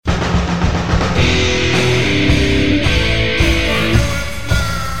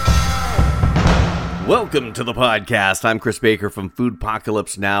Welcome to the podcast. I'm Chris Baker from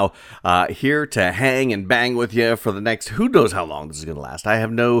Foodpocalypse Now, here to hang and bang with you for the next, who knows how long this is going to last. I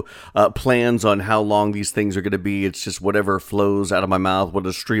have no plans on how long these things are going to be. It's just whatever flows out of my mouth, what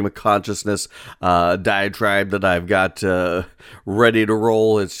a stream of consciousness diatribe that I've got ready to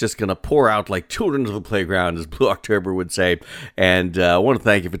roll. It's just going to pour out like children to the playground, as Blue October would say. And I want to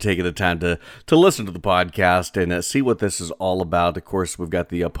thank you for taking the time to listen to the podcast and see what this is all about. Of course, we've got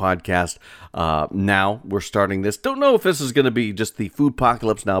the podcast now. We're starting this. Don't know if this is going to be just the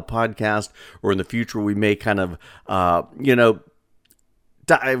Foodpocalypse Now podcast, or in the future we may kind of,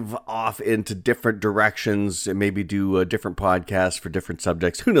 dive off into different directions and maybe do a different podcast for different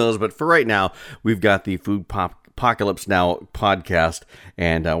subjects. Who knows? But for right now, we've got the Foodpocalypse Now podcast,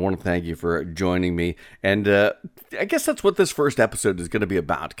 and I want to thank you for joining me. And I guess that's what this first episode is going to be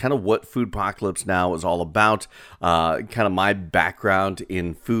about, kind of what Foodpocalypse Now is all about, kind of my background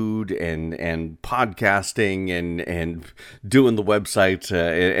in food and podcasting and doing the website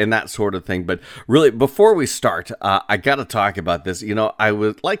and that sort of thing. But really, before we start, I got to talk about this. I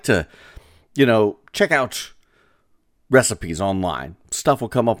would like to, check out recipes online. Stuff will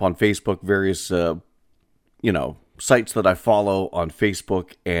come up on Facebook, various sites that I follow on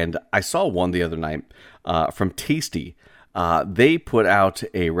Facebook, and I saw one the other night from Tasty. They put out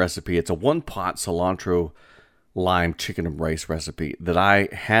a recipe. It's a one-pot cilantro lime chicken and rice recipe that I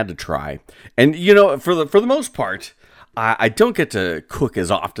had to try. And for the most part, I don't get to cook as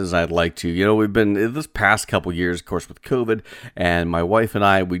often as I'd like to. We've been this past couple years, of course, with COVID, and my wife and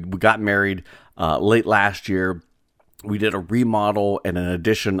I we got married late last year. We did a remodel and an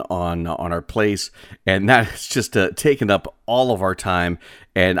addition on our place, and that has just taken up all of our time,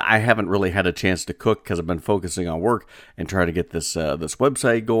 and I haven't really had a chance to cook because I've been focusing on work and trying to get this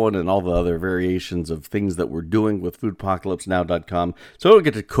website going and all the other variations of things that we're doing with foodpocalypsenow.com. So I don't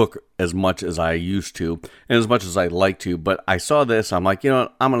get to cook as much as I used to and as much as I like to, but I saw this. I'm like, I'm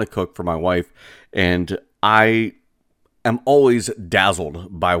going to cook for my wife, and I'm always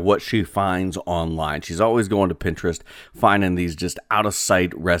dazzled by what she finds online. She's always going to Pinterest, finding these just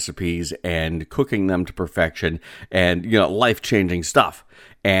out-of-sight recipes and cooking them to perfection and, life-changing stuff.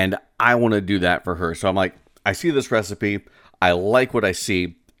 And I want to do that for her. So I'm like, I see this recipe, I like what I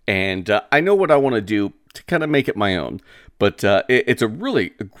see, and I know what I want to do to kind of make it my own. But it's a really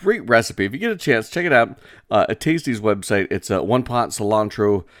great recipe. If you get a chance, check it out at Tasty's website. It's a one-pot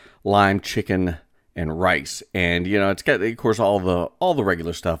cilantro lime chicken and rice, and it's got, of course, all the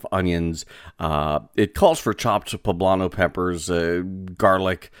regular stuff, onions. It calls for chopped poblano peppers,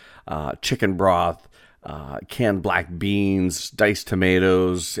 garlic, chicken broth, canned black beans, diced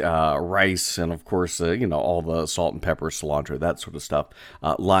tomatoes, rice, and of course, all the salt and pepper, cilantro, that sort of stuff,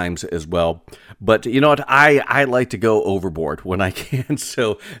 limes as well. But you know what? I like to go overboard when I can,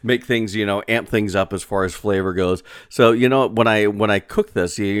 so make things, amp things up as far as flavor goes. So when I cook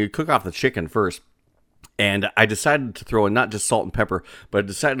this, you cook off the chicken first. And I decided to throw in not just salt and pepper, but I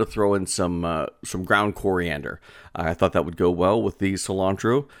decided to throw in some ground coriander. I thought that would go well with the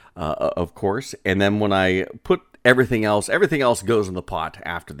cilantro, of course. And then when I put everything else goes in the pot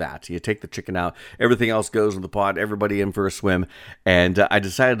after that. You take the chicken out, everything else goes in the pot, everybody in for a swim. And I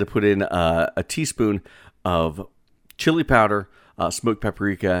decided to put in a teaspoon of chili powder, smoked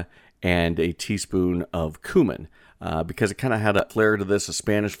paprika, and a teaspoon of cumin. Because it kind of had a flair to this, a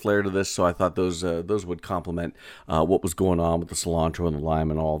Spanish flair to this, so I thought those would complement what was going on with the cilantro and the lime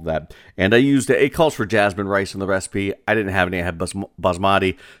and all of that. And I used, it calls for jasmine rice in the recipe. I didn't have any, I had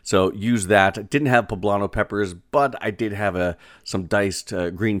basmati, so used that. Didn't have poblano peppers, but I did have some diced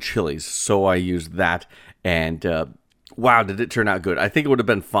green chilies, so I used that. And wow, did it turn out good. I think it would have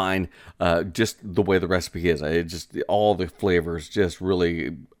been fine just the way the recipe is. All the flavors just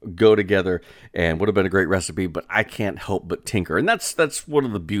really go together and would have been a great recipe, but I can't help but tinker. And that's one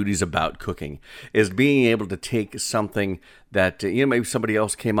of the beauties about cooking, is being able to take something that maybe somebody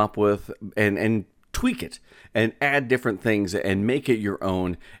else came up with and tweak it and add different things and make it your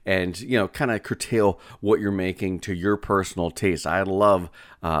own, and kind of curtail what you're making to your personal taste. I love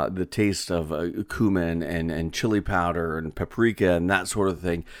the taste of cumin and chili powder and paprika and that sort of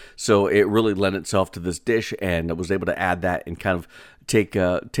thing, so it really lent itself to this dish, and I was able to add that and kind of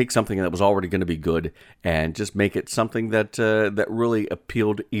take something that was already going to be good and just make it something that really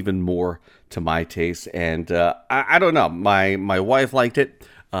appealed even more to my taste. And I don't know, my wife liked it.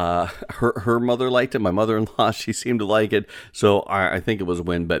 Her mother liked it. My mother-in-law, she seemed to like it. So I think it was a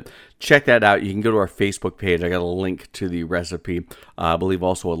win. But check that out. You can go to our Facebook page. I got a link to the recipe. I believe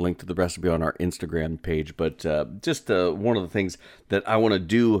also a link to the recipe on our Instagram page. But just one of the things that I want to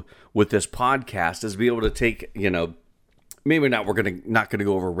do with this podcast is be able to take, maybe not not gonna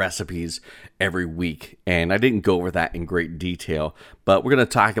go over recipes every week, and I didn't go over that in great detail, but we're gonna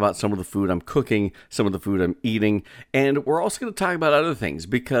talk about some of the food I'm cooking, some of the food I'm eating, and we're also gonna talk about other things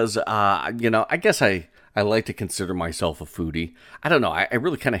because I guess I like to consider myself a foodie. I don't know. I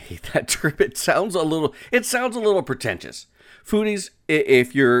really kind of hate that term. It sounds a little pretentious. Foodies,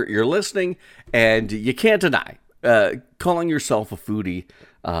 if you're listening and you can't deny, calling yourself a foodie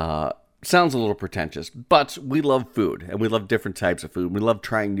sounds a little pretentious, but we love food and we love different types of food. We love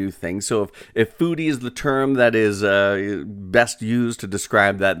trying new things. So if foodie is the term that is best used to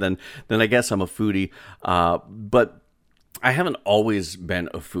describe that, then I guess I'm a foodie. But I haven't always been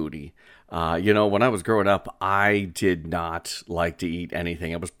a foodie. When I was growing up, I did not like to eat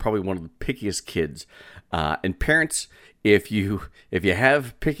anything. I was probably one of the pickiest kids. And parents, if you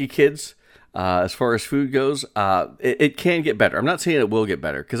have picky kids, as far as food goes, it can get better. I'm not saying it will get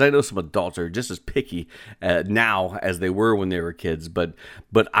better because I know some adults are just as picky now as they were when they were kids. But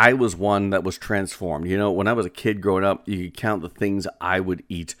I was one that was transformed. When I was a kid growing up, you could count the things I would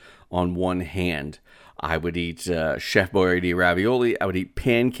eat on one hand. I would eat Chef Boyardee ravioli. I would eat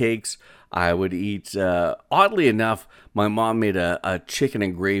pancakes. I would eat, oddly enough, my mom made a chicken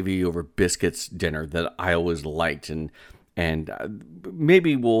and gravy over biscuits dinner that I always liked. And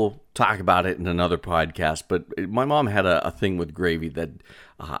maybe we'll talk about it in another podcast, but my mom had a thing with gravy that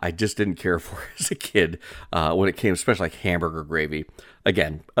I just didn't care for as a kid when it came, especially like hamburger gravy.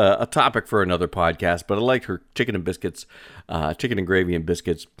 Again, a topic for another podcast, but I liked her chicken and gravy and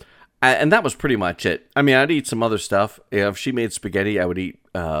biscuits. And that was pretty much it. I mean, I'd eat some other stuff. If she made spaghetti, I would eat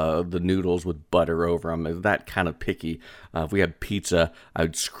the noodles with butter over them. That kind of picky. If we had pizza, I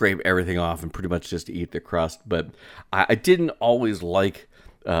would scrape everything off and pretty much just eat the crust. But I didn't always like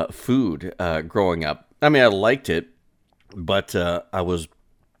food growing up. I mean, I liked it, but I was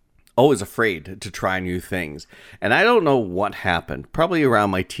always afraid to try new things. And I don't know what happened. Probably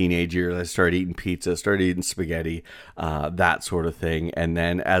around my teenage years, I started eating pizza, started eating spaghetti, that sort of thing. And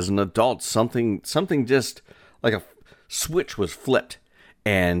then as an adult, something just like a switch was flipped.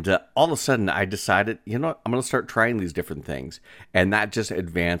 And all of a sudden, I decided, I'm going to start trying these different things. And that just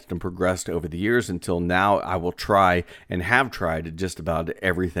advanced and progressed over the years until now I will try and have tried just about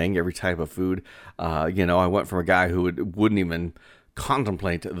everything, every type of food. I went from a guy who wouldn't even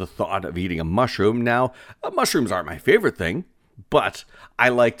contemplate the thought of eating a mushroom. Now, mushrooms aren't my favorite thing, but I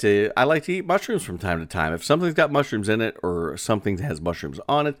like to eat mushrooms from time to time. If something's got mushrooms in it or something has mushrooms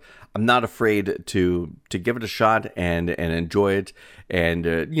on it, I'm not afraid to give it a shot and enjoy it. And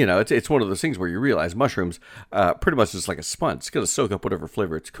it's one of those things where you realize mushrooms pretty much just like a sponge. It's going to soak up whatever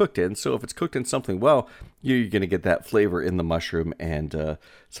flavor it's cooked in. So if it's cooked in something well, you're going to get that flavor in the mushroom. And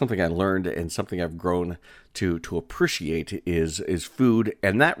something I learned and something I've grown to appreciate is food.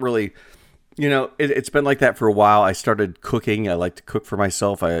 And that really, it's been like that for a while. I started cooking. I like to cook for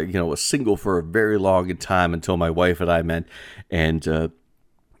myself. I was single for a very long time until my wife and I met. And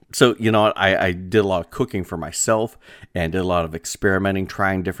so, I did a lot of cooking for myself and did a lot of experimenting,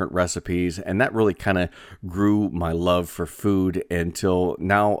 trying different recipes. And that really kind of grew my love for food until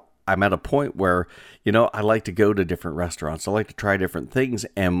now I'm at a point where, I like to go to different restaurants. I like to try different things.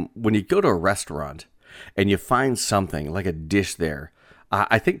 And when you go to a restaurant and you find something like a dish there,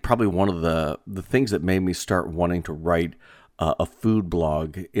 I think probably one of the things that made me start wanting to write a food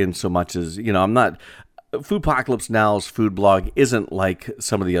blog in so much as, I'm not... Foodpocalypse Now's food blog isn't like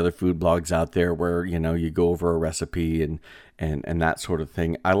some of the other food blogs out there where, you go over a recipe and that sort of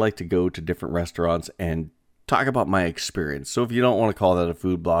thing. I like to go to different restaurants and talk about my experience. So if you don't want to call that a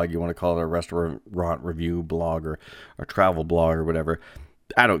food blog, you want to call it a restaurant review blog or a travel blog or whatever,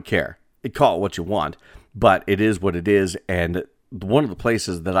 I don't care. Call it what you want, but it is what it is. And one of the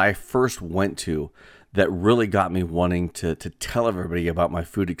places that I first went to that really got me wanting to tell everybody about my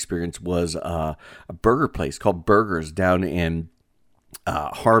food experience was a burger place called Burgers down in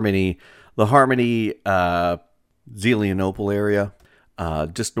Harmony, the Harmony, Zelienople area,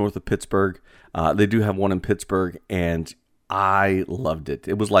 just north of Pittsburgh. They do have one in Pittsburgh, and I loved it.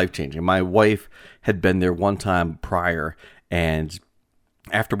 It was life-changing. My wife had been there one time prior, and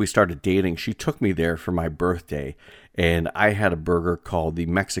after we started dating, she took me there for my birthday, and I had a burger called the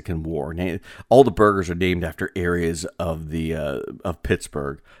Mexican War. All the burgers are named after areas of the of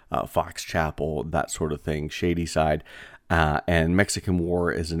Pittsburgh, Fox Chapel, that sort of thing, Shady Side. And Mexican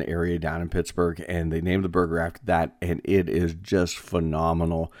War is an area down in Pittsburgh, and they named the burger after that, and it is just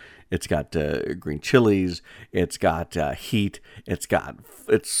phenomenal. It's got green chilies, it's got heat,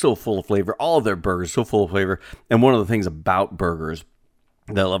 it's so full of flavor. All of their burgers so full of flavor. And one of the things about burgers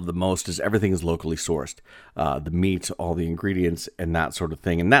that I love the most is everything is locally sourced. The meat, all the ingredients, and that sort of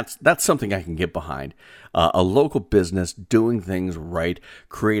thing. And that's something I can get behind. A local business doing things right,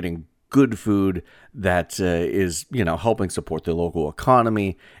 creating good food that is, helping support the local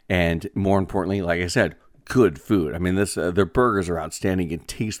economy, and more importantly, like I said, good food. I mean, their burgers are outstanding. You can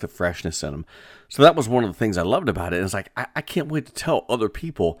taste the freshness in them. So that was one of the things I loved about it. And it's like I can't wait to tell other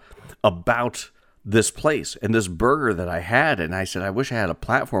people about this place and this burger that I had. And I said, I wish I had a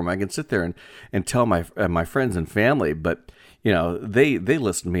platform I can sit there and tell my friends and family. But they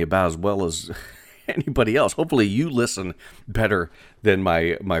listen to me about as well as anybody else. Hopefully you listen better than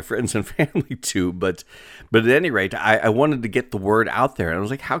my friends and family do. But at any rate, I wanted to get the word out there. And I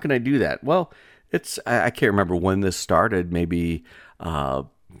was like, how can I do that? Well, I can't remember when this started. Maybe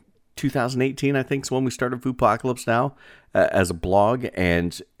 2018, I think, is when we started Foodpocalypse Now as a blog.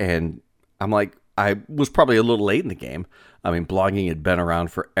 And I'm like, I was probably a little late in the game. I mean, blogging had been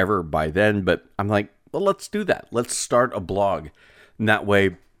around forever by then, but I'm like, well, let's do that. Let's start a blog. And that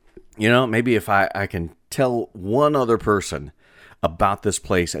way, maybe if I can tell one other person about this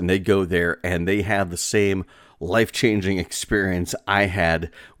place and they go there and they have the same life-changing experience I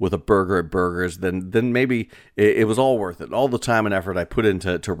had with a burger at Burgers, then maybe it was all worth it. All the time and effort I put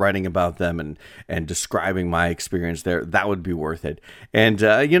into writing about them and describing my experience there, that would be worth it. And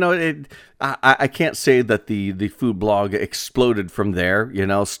I can't say that the food blog exploded from there.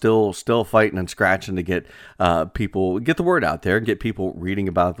 Still fighting and scratching to get the word out there and get people reading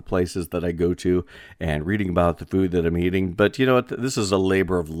about the places that I go to and reading about the food that I'm eating. But this is a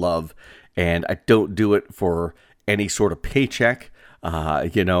labor of love. And I don't do it for any sort of paycheck. I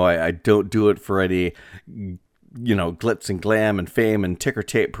don't do it for any, glitz and glam and fame and ticker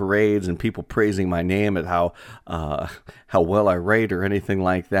tape parades and people praising my name at how well I write or anything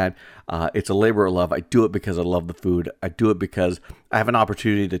like that. It's a labor of love. I do it because I love the food. I do it because I have an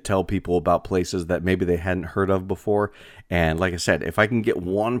opportunity to tell people about places that maybe they hadn't heard of before. And like I said, if I can get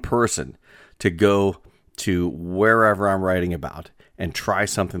one person to go to wherever I'm writing about and try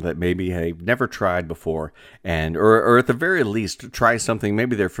something that maybe they've never tried before, and or at the very least try something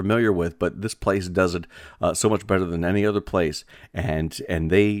maybe they're familiar with, but this place does it so much better than any other place, and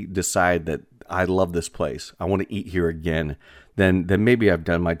they decide that I love this place, I want to eat here again, then maybe I've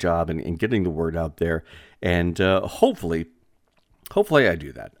done my job in getting the word out there, and hopefully I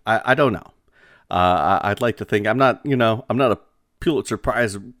do that. I don't know. I'd like to think I'm not a Pulitzer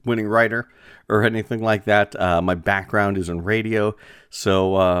Prize winning writer or anything like that. My background is in radio,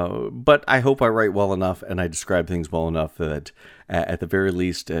 but I hope I write well enough and I describe things well enough that at the very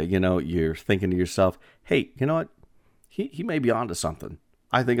least, you're thinking to yourself, hey, you know what? He may be onto something.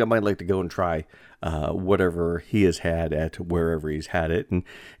 I think I might like to go and try whatever he has had at wherever he's had it. And,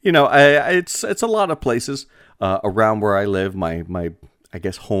 it's a lot of places around where I live, my I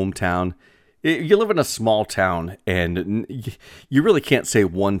guess, hometown. You live in a small town, and you really can't say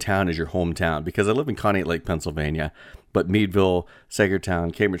one town is your hometown, because I live in Conneaut Lake, Pennsylvania, but Meadville,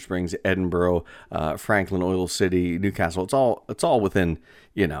 Sagertown, Cambridge Springs, Edinboro, Franklin, Oil City, Newcastle, it's all within,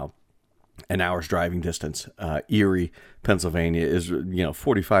 an hour's driving distance. Erie, Pennsylvania is,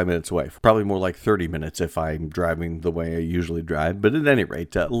 45 minutes away. Probably more like 30 minutes if I'm driving the way I usually drive. But at any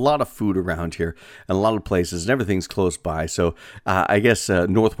rate, a lot of food around here and a lot of places, and everything's close by. So I guess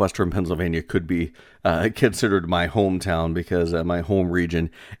northwestern Pennsylvania could be considered my hometown, because my home region.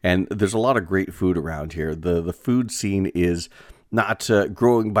 And there's a lot of great food around here. The food scene is not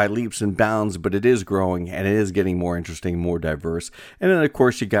growing by leaps and bounds, but it is growing, and it is getting more interesting, more diverse. And then, of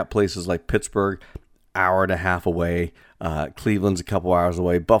course, you got places like Pittsburgh, hour and a half away. Cleveland's a couple hours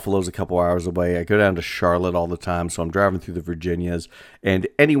away. Buffalo's a couple hours away. I go down to Charlotte all the time, so I'm driving through the Virginias. And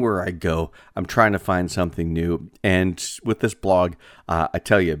anywhere I go, I'm trying to find something new. And with this blog, I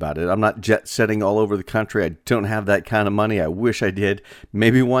tell you about it. I'm not jet setting all over the country. I don't have that kind of money. I wish I did.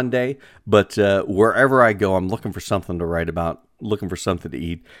 Maybe one day. But wherever I go, I'm looking for something to write about, looking for something to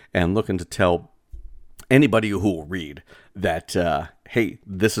eat, and looking to tell anybody who will read that, hey,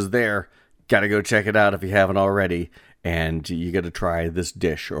 this is there. Got to go check it out if you haven't already, and you got to try this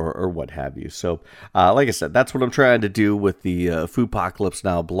dish or what have you. So, like I said, that's what I'm trying to do with the Foodpocalypse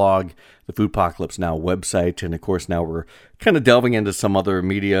Now blog, the Foodpocalypse Now website, and of course now we're kind of delving into some other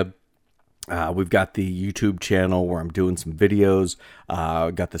media. We've got the YouTube channel where I'm doing some videos.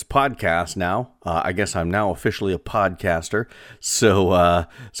 Got this podcast now. I guess I'm now officially a podcaster. So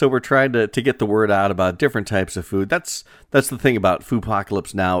we're trying to get the word out about different types of food. That's the thing about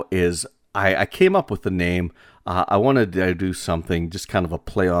Foodpocalypse Now is I came up with the name I wanted to do something, just kind of a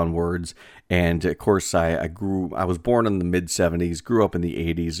play on words. And of course, I was born in the mid '70s, grew up in the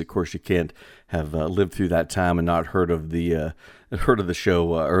 '80s. Of course, you can't have lived through that time and not heard of the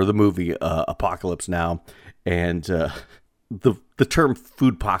show or the movie Apocalypse Now, and the term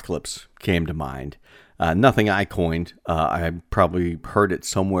foodpocalypse came to mind. Nothing I coined. I probably heard it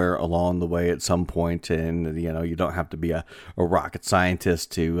somewhere along the way at some point, and you don't have to be a rocket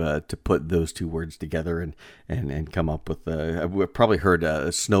scientist to put those two words together and come up with. I've probably heard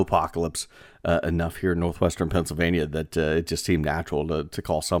snowpocalypse enough here in northwestern Pennsylvania that it just seemed natural to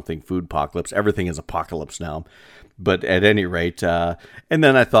call something foodpocalypse. Everything is apocalypse now. But at any rate, and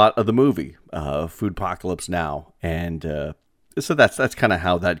then I thought of the movie Foodpocalypse Now, and so that's kind of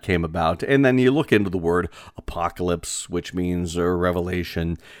how that came about. And then you look into the word apocalypse, which means a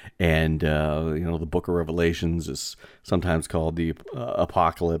revelation, and the book of Revelations is sometimes called the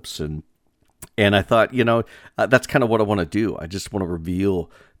apocalypse, and I thought, that's kind of what I want to do. I just want to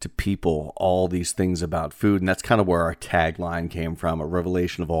reveal to people all these things about food, and that's kind of where our tagline came from, a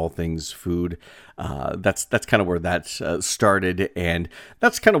revelation of all things food. That's kind of where that started, and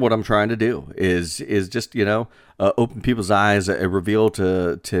that's kind of what I'm trying to do, is just, open people's eyes, reveal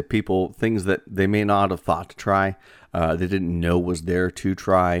to people things that they may not have thought to try. They didn't know was there to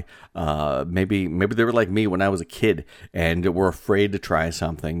try. Maybe they were like me when I was a kid and were afraid to try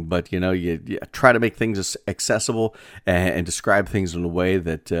something. But you try to make things accessible and describe things in a way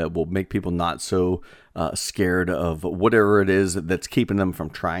that will make people not so scared of whatever it is that's keeping them from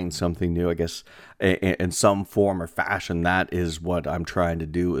trying something new. I guess in some form or fashion, that is what I'm trying to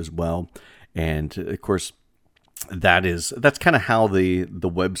do as well. And of course, that's kind of how the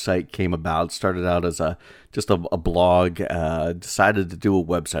website came about. It started out as just a blog. Decided to do a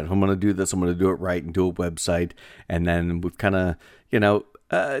website. If I'm going to do this, I'm going to do it right and do a website. And then we've kind of,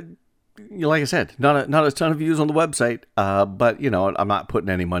 like I said, not a ton of views on the website. But I'm not putting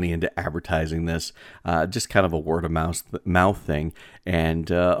any money into advertising this. Just kind of a word of mouth thing. And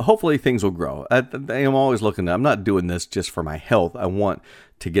hopefully things will grow. I'm always looking. I'm not doing this just for my health. I want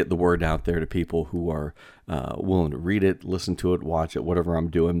to get the word out there to people who are willing to read it, listen to it, watch it, whatever I'm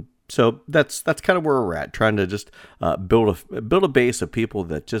doing. So that's kind of where we're at, trying to just build a base of people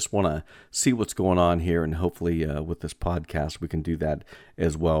that just want to see what's going on here, and hopefully with this podcast we can do that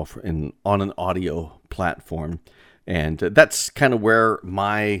as well on an audio platform. And that's kind of where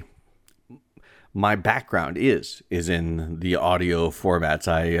my background is in the audio formats.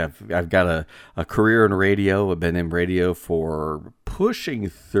 I've got a career in radio. I've been in radio for pushing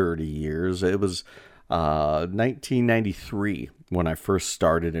 30 years. It was 1993 when I first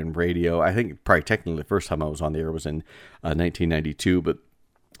started in radio. I think probably technically the first time I was on the air was in 1992, but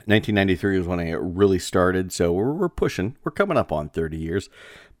 1993 was when I really started. So we're coming up on 30 years,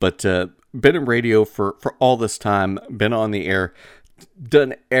 but been in radio for all this time, been on the air,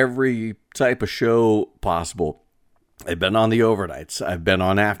 done every type of show possible. I've been on the overnights. I've been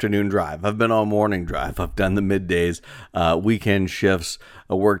on afternoon drive. I've been on morning drive. I've done the middays, weekend shifts.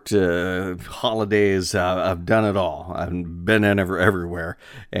 I worked holidays. I've done it all. I've been in everywhere.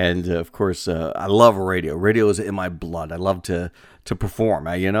 And of course, I love radio. Radio is in my blood. I love to perform.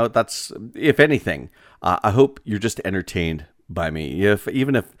 That's, if anything, I hope you're just entertained by me.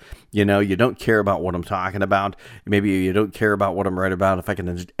 Even if you don't care about what I'm talking about, maybe you don't care about what I'm writing about, if I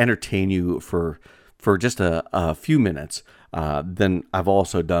can entertain you for just a few minutes, then I've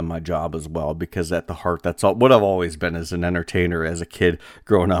also done my job as well, because at the heart, that's all what I've always been, as an entertainer. As a kid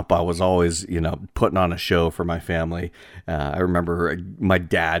growing up, I was always, putting on a show for my family. I remember my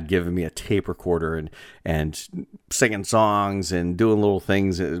dad giving me a tape recorder and singing songs and doing little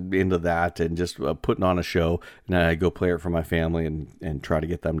things into that, and just putting on a show. And I go play it for my family and try to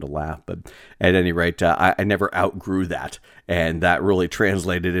get them to laugh. But at any rate, I never outgrew that. And that really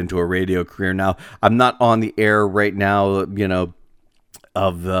translated into a radio career. Now, I'm not on the air right now,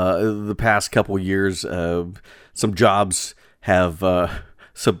 of the past couple years. Some jobs have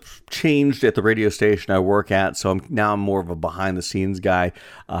changed at the radio station I work at. So I'm more of a behind the scenes guy,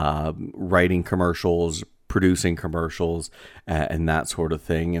 writing commercials, producing commercials, and that sort of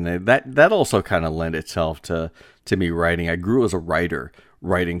thing. And that also kind of lent itself to me writing. I grew as a writer,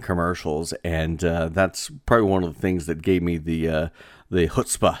 writing commercials, and that's probably one of the things that gave me the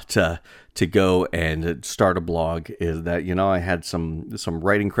chutzpah to go and start a blog, is that I had some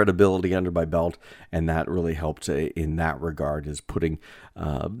writing credibility under my belt, and that really helped in that regard, is putting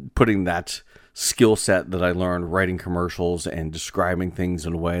that skill set that I learned writing commercials and describing things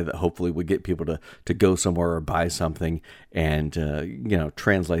in a way that hopefully would get people to go somewhere or buy something, and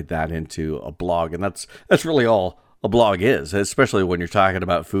translate that into a blog. And that's really all a blog is, especially when you're talking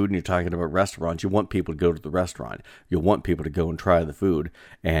about food and you're talking about restaurants. You want people to go to the restaurant. You want people to go and try the food.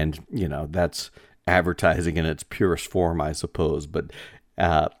 And, that's advertising in its purest form, I suppose. But,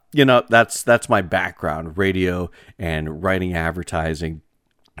 that's my background, radio and writing advertising.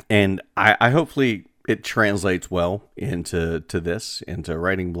 And I hopefully it translates well into into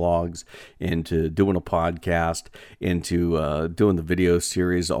writing blogs, into doing a podcast, into doing the video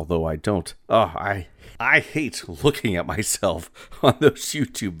series. Although I don't, I hate looking at myself on those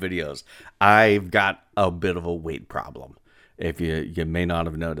YouTube videos. I've got a bit of a weight problem. If you may not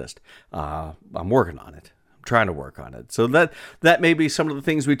have noticed, I'm working on it. Trying to work on it. So that may be some of the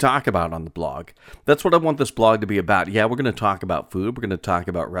things we talk about on the blog. That's what I want this blog to be about. Yeah, we're going to talk about food. We're going to talk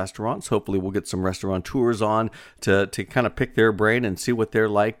about restaurants. Hopefully we'll get some restaurateurs on to kind of pick their brain and see what they're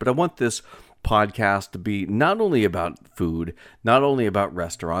like. But I want this podcast to be not only about food, not only about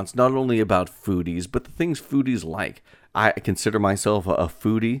restaurants, not only about foodies, but the things foodies like. I consider myself a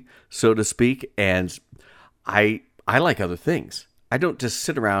foodie, so to speak, and I like other things. I don't just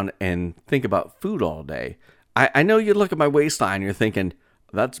sit around and think about food all day. I know you look at my waistline and you're thinking,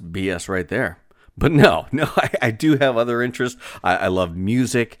 that's BS right there. But no, I do have other interests. I love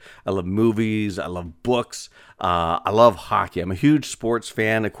music. I love movies. I love books. I love hockey. I'm a huge sports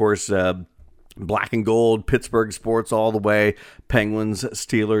fan. Of course, black and gold, Pittsburgh sports all the way. Penguins,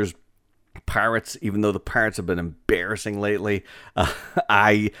 Steelers, Pirates, even though the Pirates have been embarrassing lately.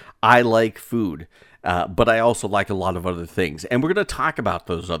 I like food. But I also like a lot of other things. And we're going to talk about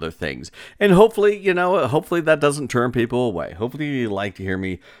those other things. And hopefully, hopefully that doesn't turn people away. Hopefully you like to hear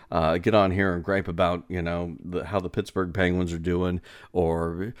me get on here and gripe about, how the Pittsburgh Penguins are doing,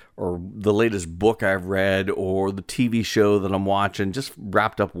 or the latest book I've read, or the TV show that I'm watching. Just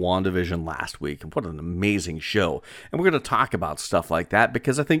wrapped up WandaVision last week. What an amazing show. And we're going to talk about stuff like that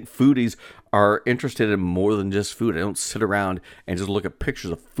because I think foodies are interested in more than just food. I don't sit around and just look at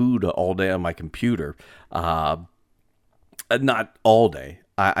pictures of food all day on my computer. Not all day.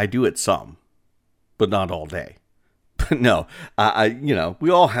 I do it some, but not all day. No, we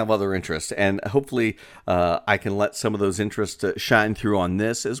all have other interests, and hopefully I can let some of those interests shine through on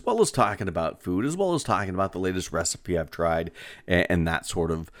this, as well as talking about food, as well as talking about the latest recipe I've tried and that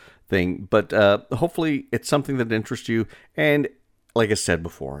sort of thing. But hopefully it's something that interests you, and like I said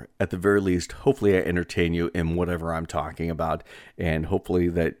before, at the very least, hopefully I entertain you in whatever I'm talking about, and hopefully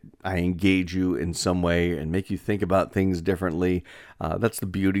that I engage you in some way and make you think about things differently. That's the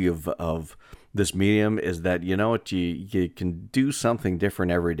beauty of this medium, is that, you can do something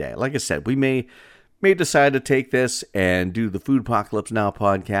different every day. Like I said, we may decide to take this and do the Food Apocalypse Now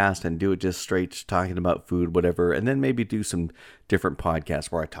podcast and do it just straight talking about food, whatever, and then maybe do some different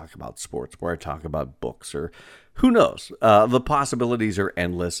podcasts where I talk about sports, where I talk about books, or who knows? The possibilities are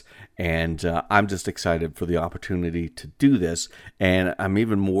endless, and I'm just excited for the opportunity to do this, and I'm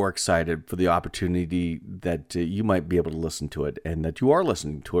even more excited for the opportunity that you might be able to listen to it, and that you are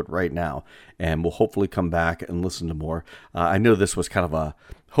listening to it right now, and will hopefully come back and listen to more. I know this was kind of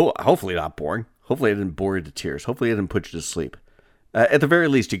hopefully not boring. Hopefully I didn't bore you to tears. Hopefully I didn't put you to sleep. At the very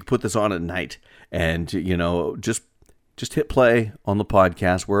least, you can put this on at night, and just hit play on the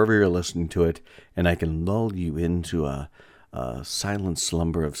podcast wherever you're listening to it, and I can lull you into a silent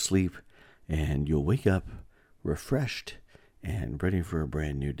slumber of sleep, and you'll wake up refreshed and ready for a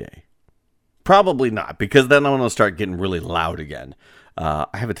brand new day. Probably not, because then I'm going to start getting really loud again. I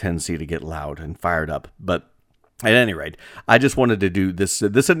have a tendency to get loud and fired up, but at any rate, I just wanted to do this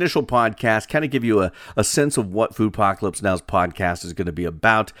initial podcast, kind of give you a sense of what Food Apocalypse Now's podcast is going to be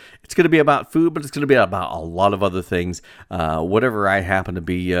about. It's going to be about food, but it's going to be about a lot of other things. Whatever I happen to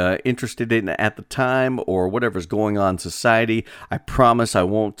be interested in at the time, or whatever's going on in society. I promise I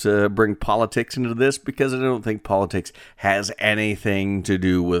won't bring politics into this, because I don't think politics has anything to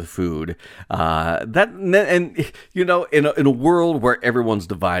do with food. In a world where everyone's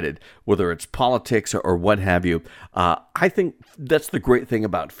divided, whether it's politics or what have you, I think that's the great thing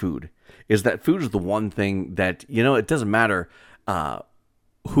about food, is that food is the one thing that, it doesn't matter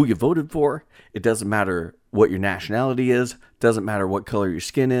who you voted for. It doesn't matter what your nationality is. It doesn't matter what color your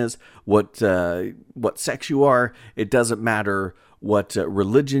skin is, what sex you are. It doesn't matter what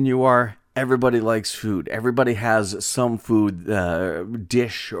religion you are. Everybody likes food. Everybody has some food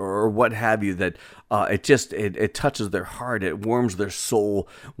dish or what have you that it touches their heart. It warms their soul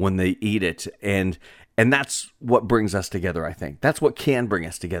when they eat it. And that's what brings us together, I think. That's what can bring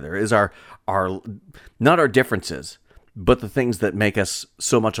us together, is our not our differences, but the things that make us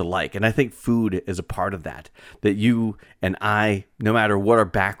so much alike. And I think food is a part of that you and I, no matter what our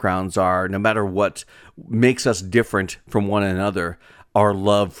backgrounds are, no matter what makes us different from one another, our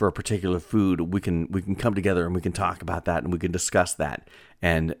love for a particular food, we can come together and we can talk about that and we can discuss that,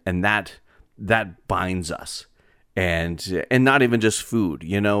 and that binds us, and not even just food,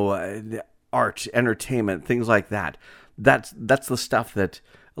 art, entertainment, things like that. That's the stuff that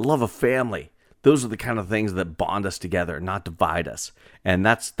love of family. Those are the kind of things that bond us together, not divide us, and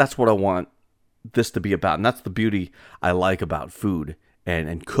that's what I want this to be about, and that's the beauty I like about food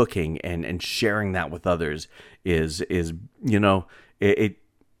and cooking and sharing that with others is it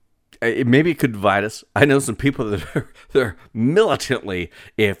maybe it could divide us. I know some people that they're militantly,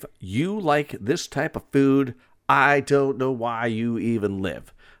 if you like this type of food, I don't know why you even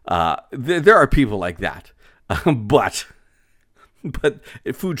live. There are people like that, but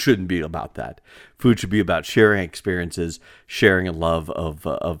food shouldn't be about that. Food should be about sharing experiences, sharing a love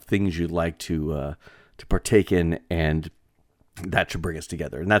of things you'd like to partake in, and that should bring us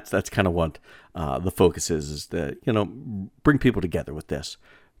together. And that's kind of what the focus is that, bring people together with this.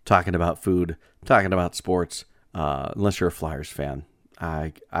 Talking about food, talking about sports. Unless you're a Flyers fan,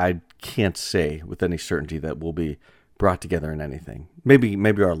 I can't say with any certainty that we'll be brought together in anything.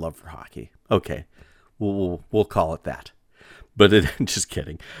 Maybe our love for hockey. Okay, we'll call it that. But just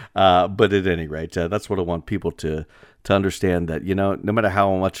kidding. But at any rate, that's what I want people to understand, that no matter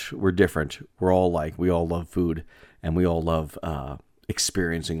how much we're different, we're all like, we all love food and we all love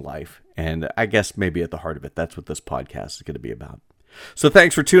experiencing life. And I guess maybe at the heart of it, that's what this podcast is going to be about. So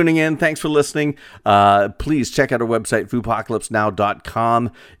thanks for tuning in. Thanks for listening. Please check out our website,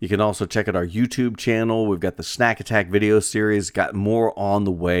 foodpocalypsenow.com. You can also check out our YouTube channel. We've got the Snack Attack video series, got more on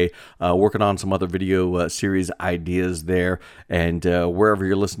the way, working on some other video series ideas there. And wherever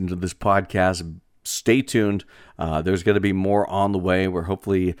you're listening to this podcast, stay tuned. There's going to be more on the way. We're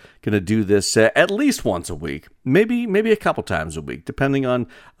hopefully going to do this at least once a week, maybe a couple times a week, depending on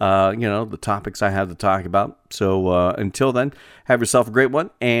the topics I have to talk about. So until then, have yourself a great one,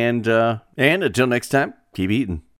 and until next time, keep eating.